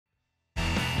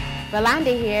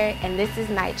Rolanda here, and this is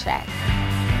NiteTRAXX.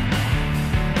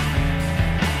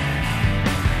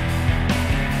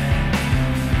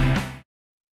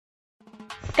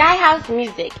 Skyhouse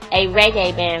Music, a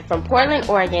reggae band from Portland,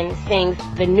 Oregon, sings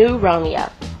The New Romeo.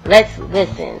 Let's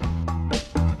listen.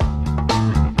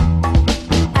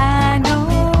 I know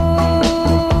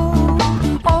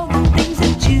all the things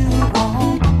that you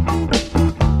want.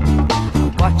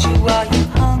 Watch you while you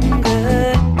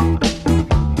hunger,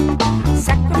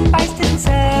 sacrificed and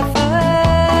suffered.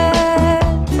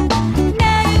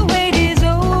 Now your wait is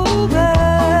over.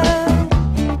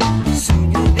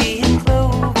 Soon you'll be in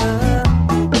clover.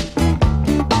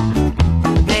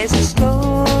 There's a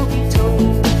story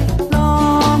told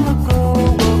long ago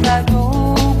about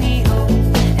Romeo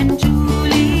and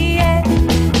Juliet.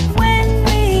 When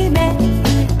we met,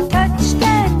 touched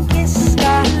and kissed,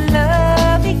 our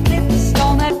love eclipsed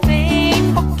on that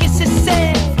fateful kiss. It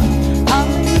said,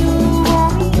 I'm the new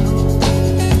Romeo,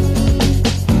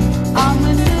 I'm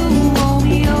the new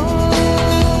Romeo.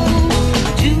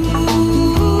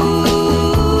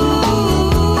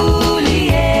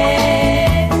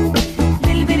 Juliet,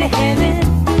 little bit of heaven.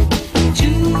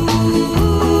 Juliet,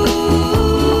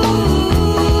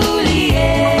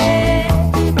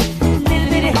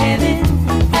 little bit of heaven.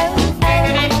 Oh,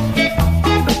 oh.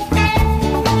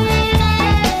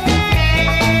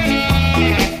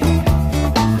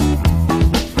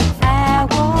 I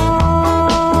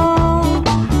want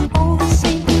all the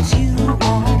same things you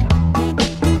want.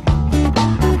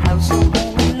 A house of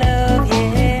only love,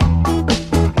 yeah.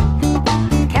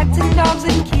 Cats and dogs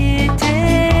and kittens,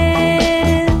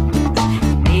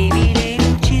 maybe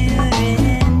little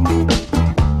children.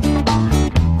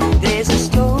 There's a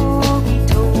story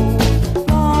told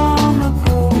long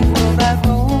ago about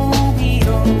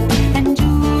Romeo and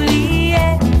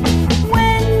Juliet.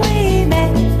 When we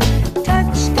met,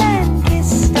 touched and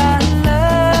kissed, our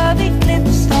love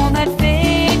eclipsed on that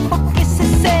fateful kiss.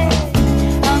 It said,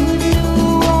 I'm the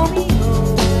new Romeo,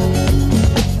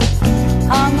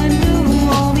 I'm the new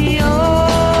Romeo.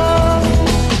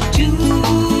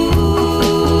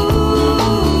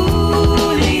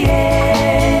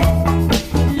 Juliet,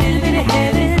 little bit of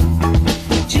heaven.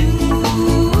 Juliet,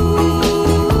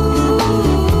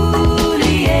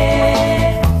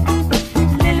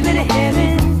 little bit of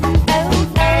heaven.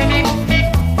 Oh,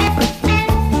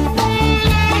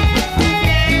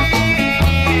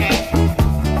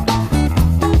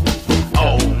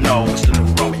 Oh no, it's the new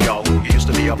Romeo. You used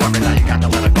to be a puppy, now you got to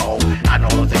let her go. I know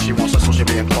the things she wants, so she'll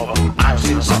be in clover. I've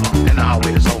seen the summer, and now our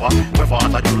wait is over. Wherefore I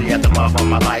thought Juliet, the love of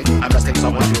my life. I messed things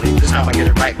up with Julie. This time I get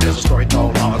it right. There's a story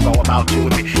told long ago about you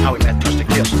and me. How we met, touched and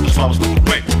kissed. The slow moving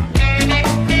away.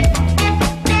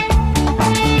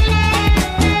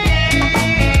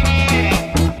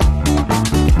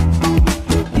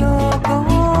 you're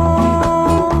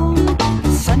gone.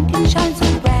 The sun can shine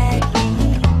so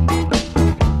brightly.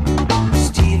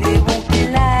 Still it won't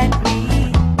delight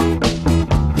me.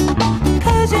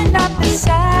 'Cause you're not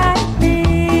beside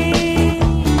me.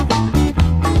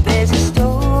 There's a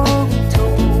story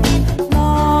told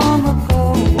long ago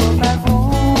about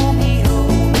Romeo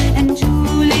and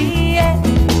Juliet.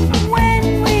 When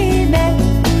we met,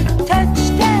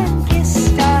 touched and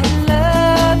kissed, our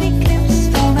love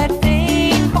eclipsed on that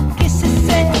fateful kiss. It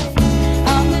said,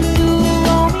 I'm the new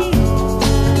Romeo,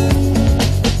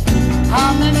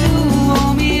 I'm the new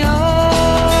Romeo.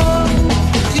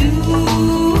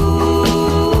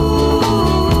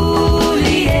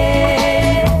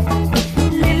 Juliet,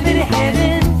 little bit of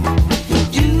heaven.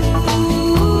 Juliet,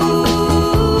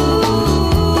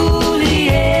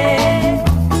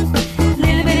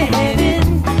 little bit of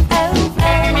heaven. Oh, oh, oh,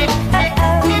 oh,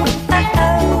 oh,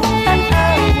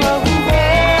 oh, oh,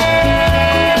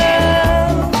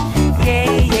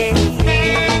 yeah, yeah,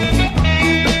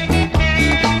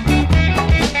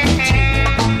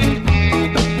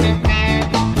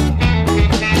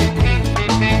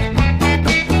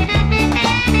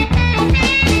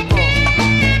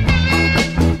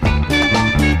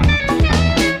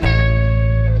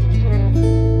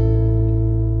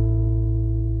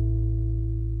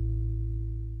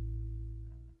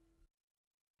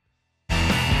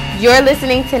 You're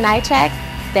listening to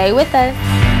NiteTRAXX. Stay with us.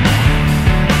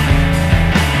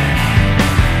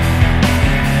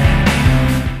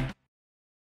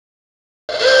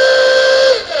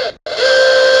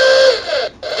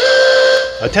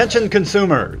 Attention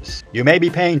consumers, you may be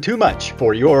paying too much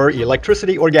for your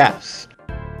electricity or gas.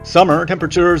 Summer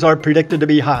temperatures are predicted to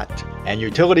be hot, and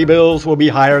utility bills will be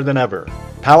higher than ever.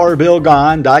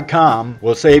 PowerBillGone.com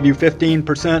will save you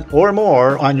 15% or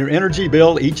more on your energy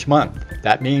bill each month.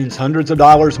 That means hundreds of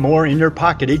dollars more in your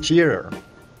pocket each year.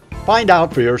 Find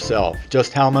out for yourself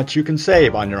just how much you can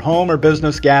save on your home or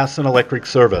business gas and electric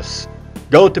service.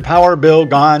 Go to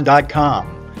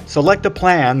PowerBillGone.com. Select a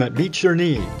plan that meets your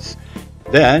needs.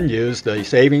 Then use the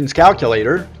savings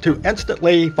calculator to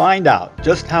instantly find out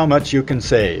just how much you can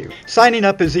save. Signing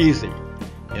up is easy.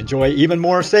 Enjoy even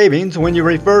more savings when you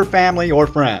refer family or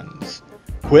friends.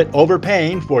 Quit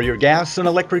overpaying for your gas and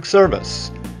electric service.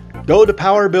 Go to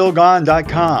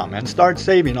PowerBillGone.com and start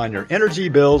saving on your energy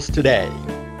bills today.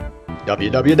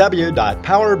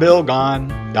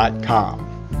 www.PowerBillGone.com.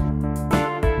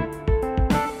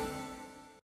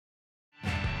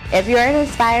 If you're an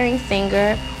aspiring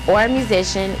singer or a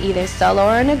musician, either solo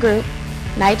or in a group,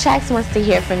 NiteTRAXX wants to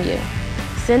hear from you.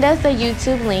 Send us a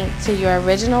YouTube link to your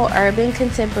original urban,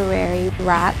 contemporary,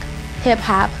 rock,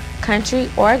 hip-hop, country,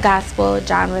 or gospel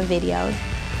genre videos.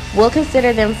 We'll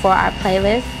consider them for our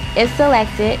playlist. If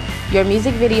selected, your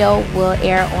music video will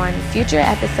air on future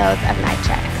episodes of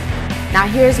NiteTRAXX. Now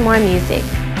here's more music.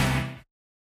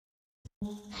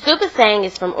 Super Sang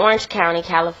is from Orange County,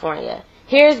 California.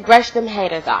 Here's Brush Them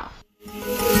Haters Off.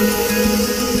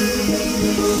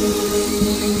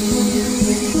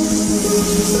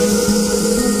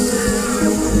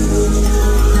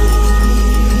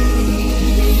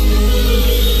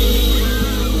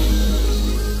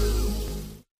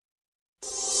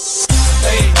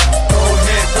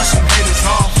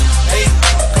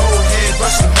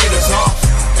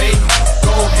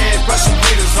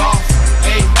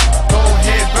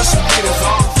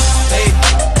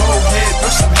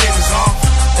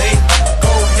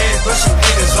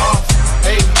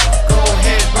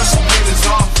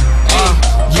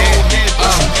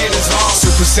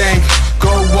 Go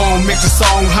on, make the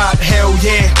song hot, hell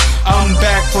yeah. I'm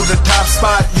back for the top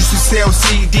spot. Used to sell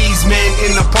CDs, man,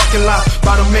 in the parking lot.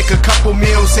 About to make a couple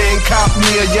meals and cop me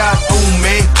a yacht. Oh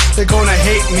man, they're gonna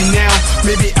hate me now.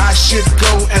 Maybe I should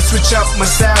go and switch up my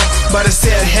style, but I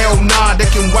said hell nah,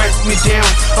 they can wipe me down.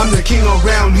 I'm the king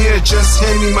around here, just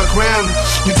hand me my crown.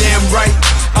 You damn right,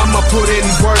 I'ma put in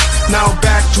work. Now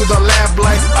back to the lab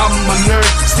like I'm a nerd.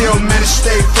 Still manage to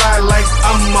stay fly like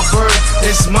I'm a bird.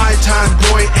 It's my time,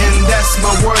 boy, and that's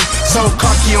my word. So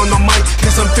cocky on the mic,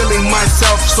 guess I'm feeling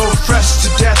myself. So fresh to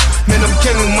death, man, I'm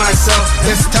killing myself.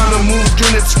 It's time to move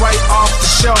units right off the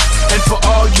shelf. And for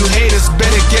all you haters,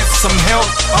 better get some help.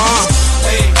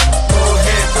 Hey, go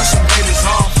ahead, brush some haters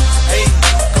off. Hey,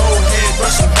 go ahead,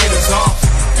 brush some haters off.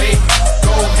 Hey,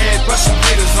 go ahead, brush some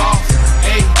haters off.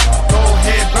 Hey, go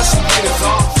ahead, brush some haters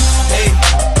off. Hey,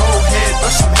 go ahead,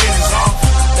 brush some haters off.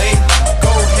 Hey, go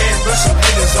ahead, brush some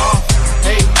haters off.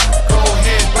 Hey, go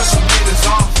ahead, brush some haters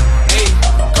off. Hey,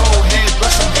 go ahead,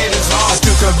 brush some haters off. I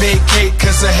took a vacate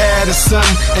cause I had a son,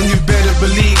 and you better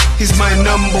believe he's my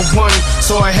number one.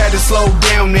 So I had to slow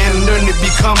down and learn to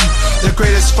become the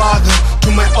greatest father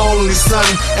to my only son.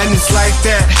 And it's like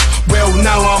that, well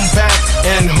now I'm back.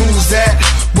 And who's that?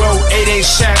 Well, it ain't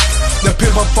Shaq. The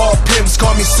pimp of all pimps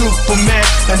call me Superman.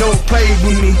 And don't play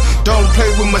with me, don't play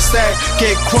with my stack.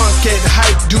 Get crunk, get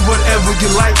hype, do whatever you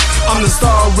like. I'm the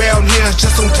star around here,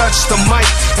 just don't touch the mic.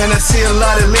 And I see a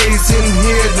lot of ladies in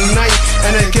here tonight,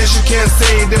 and I guess you can't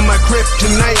say they're my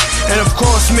kryptonite. And of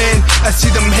course, man, I see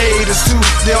them haters too.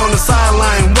 They're on the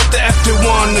sideline, what the F they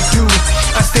wanna do?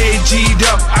 I stay G'd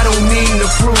up, I don't mean to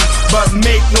prove, but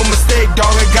make no mistake, dog,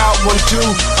 I got one too.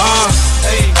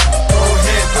 Hey, go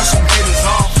ahead, brush some haters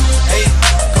off. Hey,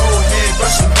 go ahead,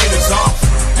 brush some haters off.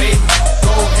 Hey,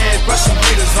 go ahead, brush some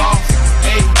haters off.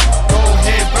 Hey, go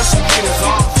ahead, brush some haters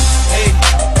off. Hey,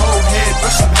 go ahead,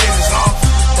 brush some haters off.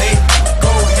 Hey,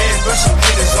 go ahead, brush some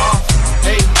haters off.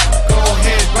 Hey, go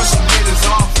ahead, brush some haters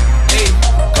off. Hey,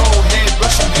 go ahead,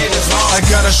 brush some haters off. I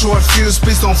got a short fuse,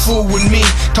 please don't fool with me.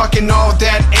 Talking all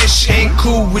that ish ain't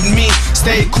cool with me.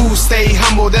 Stay cool, stay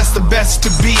humble, that's the best to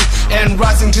be. And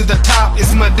rising to the top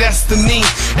is my destiny.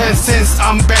 And since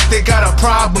I'm back, they got a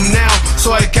problem now.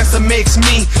 So I guess it makes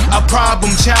me a problem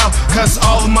child. Cause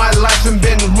all my life I've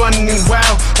been running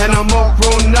wild. And I'm all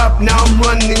grown up, now I'm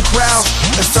running crowd.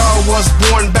 The star was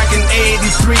born back in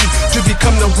 '83 to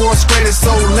become the world's greatest,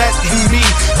 so let him be.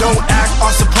 Don't act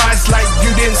all surprised like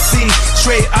you didn't see.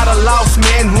 Straight out of Laos,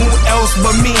 man, who else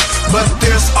but me? But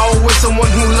there's always someone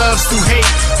who loves to hate,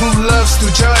 who loves to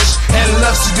judge and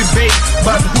loves to debate.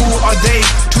 But who are they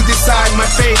to decide my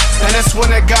fate? And that's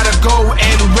when I gotta go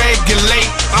and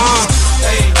regulate.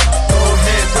 Hey, go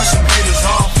ahead, brush some haters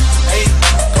off. Hey,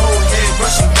 go ahead,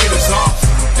 brush some haters off.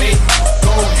 Hey,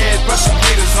 go ahead, brush some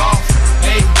haters off.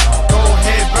 Hey, go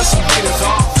ahead, brush some haters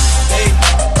off. Hey,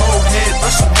 go ahead,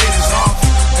 brush some haters off.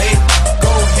 Hey, go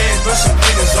ahead, brush some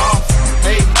haters off.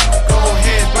 Hey, go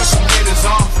ahead, brush some haters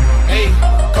off. Hey,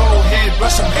 go ahead,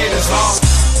 brush some haters off.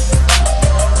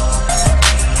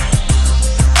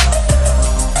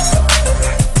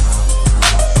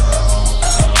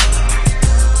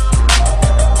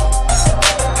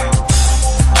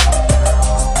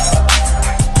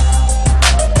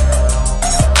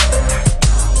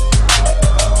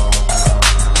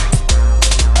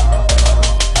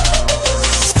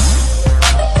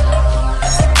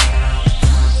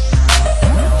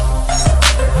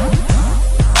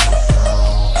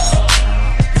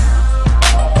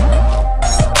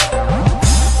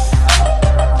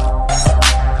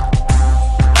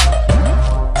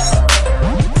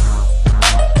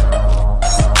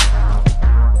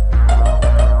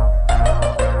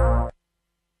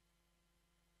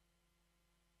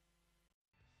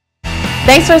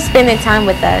 Thanks for spending time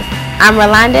with us. I'm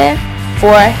Rolanda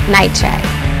for NiteTRAXX.